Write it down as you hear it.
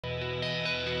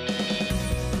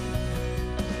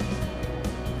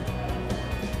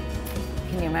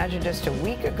imagine just a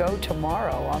week ago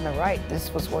tomorrow. On the right,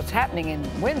 this was what's happening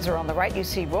in Windsor. On the right, you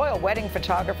see royal wedding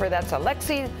photographer. That's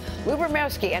Alexi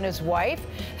Lubomirski and his wife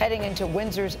heading into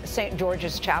Windsor's St.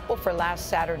 George's Chapel for last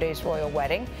Saturday's royal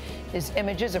wedding. His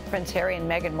images of Prince Harry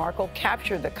and Meghan Markle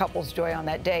captured the couple's joy on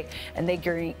that day, and they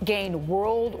gained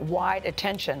worldwide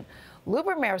attention.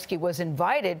 Lubomirski was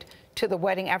invited to the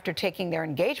wedding after taking their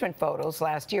engagement photos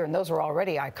last year, and those were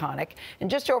already iconic. And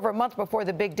just over a month before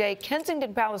the big day,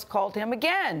 Kensington Palace called him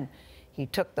again. He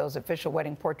took those official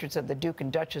wedding portraits of the Duke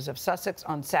and Duchess of Sussex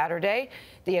on Saturday.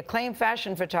 The acclaimed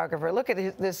fashion photographer, look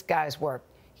at this guy's work.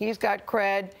 He's got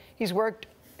cred. His work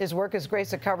has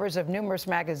graced the covers of numerous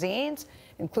magazines,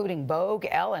 including Vogue,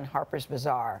 Elle, and Harper's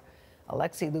Bazaar.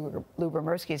 Alexi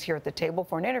Lubomirski is here at the table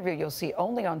for an interview you'll see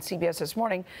only on CBS This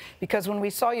Morning, because when we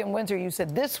saw you in Windsor, you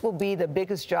said this will be the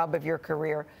biggest job of your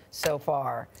career so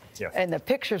far. Yes. And the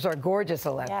pictures are gorgeous,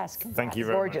 Alexi. Yes, thank you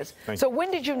very gorgeous. much. So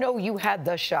when did you know you had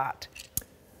the shot?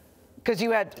 Because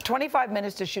you had 25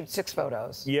 minutes to shoot 6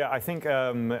 photos. Yeah, I think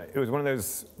it was one of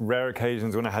those rare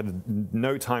occasions when I had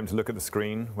no time to look at the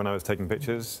screen when I was taking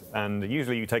pictures. And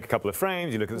usually you take a couple of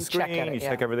frames, you look at the screen, you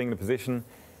check everything, the position.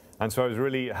 And so I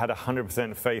had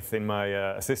 100% faith in my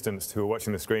assistants who were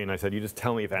watching the screen. I said, you just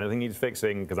tell me if anything needs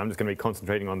fixing, because I'm just going to be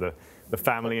concentrating on the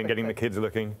family and getting the kids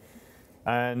looking.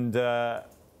 And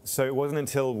so it wasn't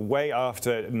until way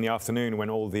after in the afternoon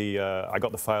when I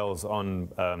got the files on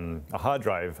a hard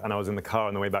drive, and I was in the car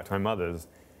on the way back to my mother's.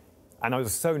 And I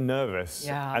was so nervous.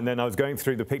 Yeah. And then I was going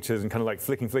through the pictures and kind of like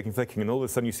flicking, and all of a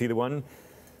sudden you see the one.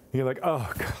 You're like, oh,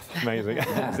 God, amazing.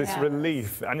 It's this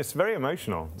relief, and it's very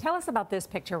emotional. Tell us about this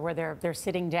picture where they're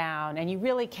sitting down, and you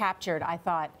really captured, I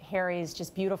thought, Harry's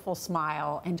just beautiful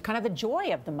smile and kind of the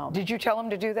joy of the moment. Did you tell him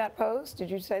to do that pose? Did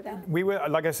you say that? We were,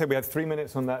 like I said, we had 3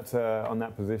 minutes on that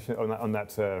position, on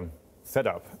that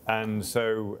setup, and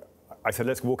so I said,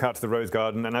 let's walk out to the rose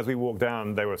garden. And as we walked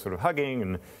down, they were sort of hugging,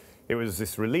 and it was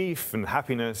this relief and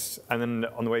happiness. And then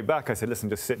on the way back, I said, listen,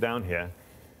 just sit down here.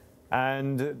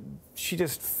 And she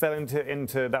just fell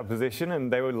into that position, and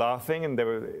they were laughing, and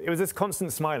it was this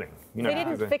constant smiling. You know, they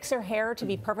didn't fix her hair to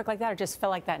be perfect like that, or just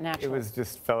felt like that naturally? It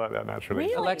just felt like that naturally.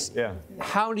 Really? Alex, yeah.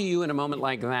 How do you, in a moment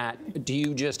like that, do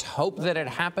you just hope that it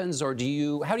happens, or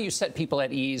how do you set people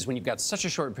at ease when you've got such a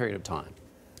short period of time?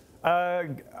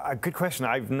 Good question.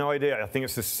 I have no idea. I think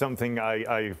it's just something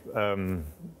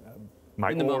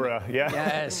my aura, yeah.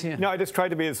 Yes, yeah. No, I just try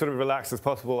to be as sort of relaxed as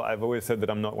possible. I've always said that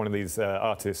I'm not one of these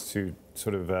artists who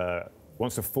sort of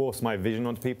wants to force my vision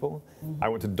onto people. I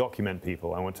want to document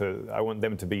people. I want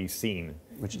them to be seen.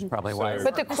 Which is probably why.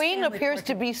 But the Queen appears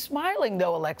to be smiling,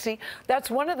 though, Alexi.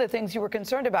 That's one of the things you were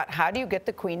concerned about. How do you get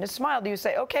the Queen to smile? Do you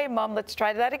say, OK, Mom, let's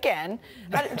try that again?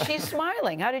 She's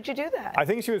smiling. How did you do that? I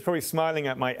think she was probably smiling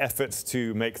at my efforts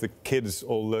to make the kids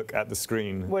all look at the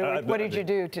screen. What did you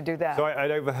do to do that? So I'd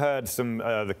overheard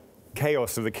the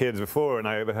chaos of the kids before, and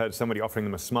I overheard somebody offering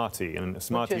them a Smartie, and a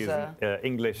Smartie is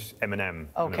English M&M.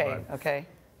 OK, OK.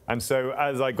 And so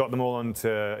as I got them all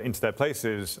into their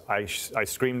places, I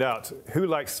screamed out, who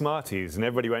likes Smarties? And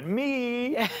everybody went,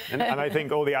 me! And I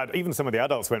think even some of the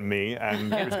adults went, me,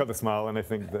 and it just got the smile, and I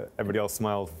think that everybody else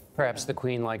smiled. Perhaps the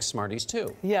Queen likes Smarties,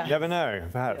 too. Yeah. You never know,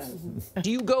 perhaps. Yeah.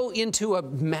 Do you go into a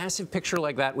massive picture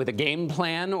like that with a game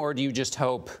plan, or do you just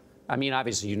hope? I mean,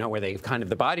 obviously, you know where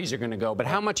the bodies are going to go, but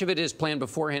how much of it is planned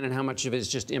beforehand and how much of it is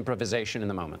just improvisation in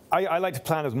the moment? I like to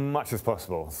plan as much as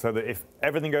possible so that if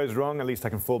everything goes wrong, at least I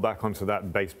can fall back onto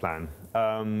that base plan.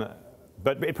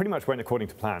 But it pretty much went according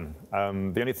to plan.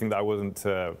 The only thing that I wasn't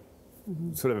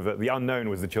sort of the unknown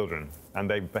was the children, and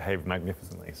they behaved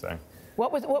magnificently. So.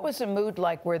 What was the mood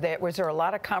like? Was there a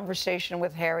lot of conversation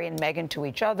with Harry and Meghan to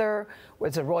each other?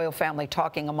 Was the royal family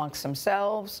talking amongst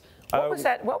themselves? What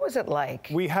was it like?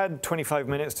 We had 25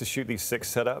 minutes to shoot these 6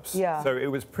 setups. Yeah. So it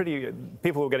was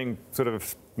people were getting sort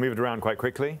of moved around quite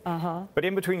quickly. But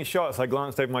in between shots, I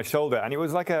glanced over my shoulder, and it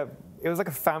was like a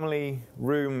family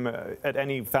room at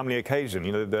any family occasion.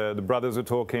 You know, the brothers were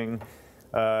talking.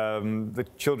 The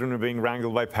children were being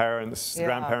wrangled by parents,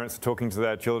 grandparents were talking to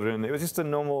their children. It was just it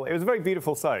was a very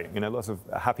beautiful sight, you know, lots of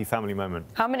a happy family moment.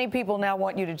 How many people now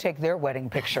want you to take their wedding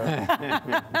picture?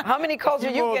 How many calls are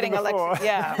you getting, Alexi?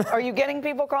 Yeah. Are you getting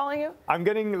people calling you? I'm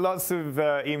getting lots of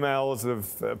emails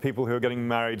of people who are getting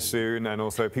married soon, and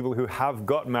also people who have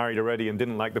got married already and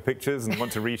didn't like the pictures and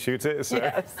want to reshoot it. So.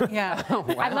 Yes. Yeah. Oh,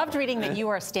 wow. I loved reading that you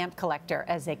were a stamp collector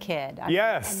as a kid.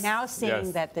 Yes. And now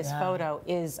seeing that this photo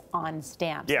is on stamps.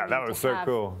 Yeah, that was so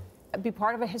cool. Be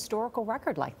part of a historical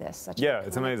record like this. Yeah,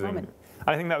 it's amazing. Moment.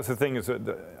 I think that was the thing, is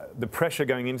that the pressure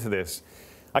going into this.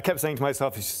 I kept saying to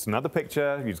myself, it's just another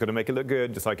picture. You've just got to make it look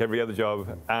good, just like every other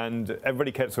job. And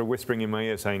everybody kept sort of whispering in my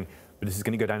ear saying, but this is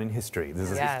going to go down in history. This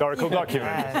is a historical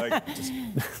document. Like,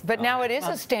 but now it is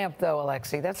a stamp, though,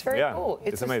 Alexi. That's very cool.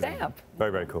 It's amazing. A stamp.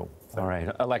 Very, very cool. So. All right.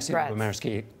 Alexi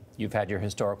Lubomirski, you've had your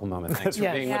historical moment. Thanks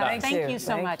for being with us. Thank you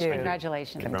so much. You.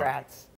 Congratulations. Congrats.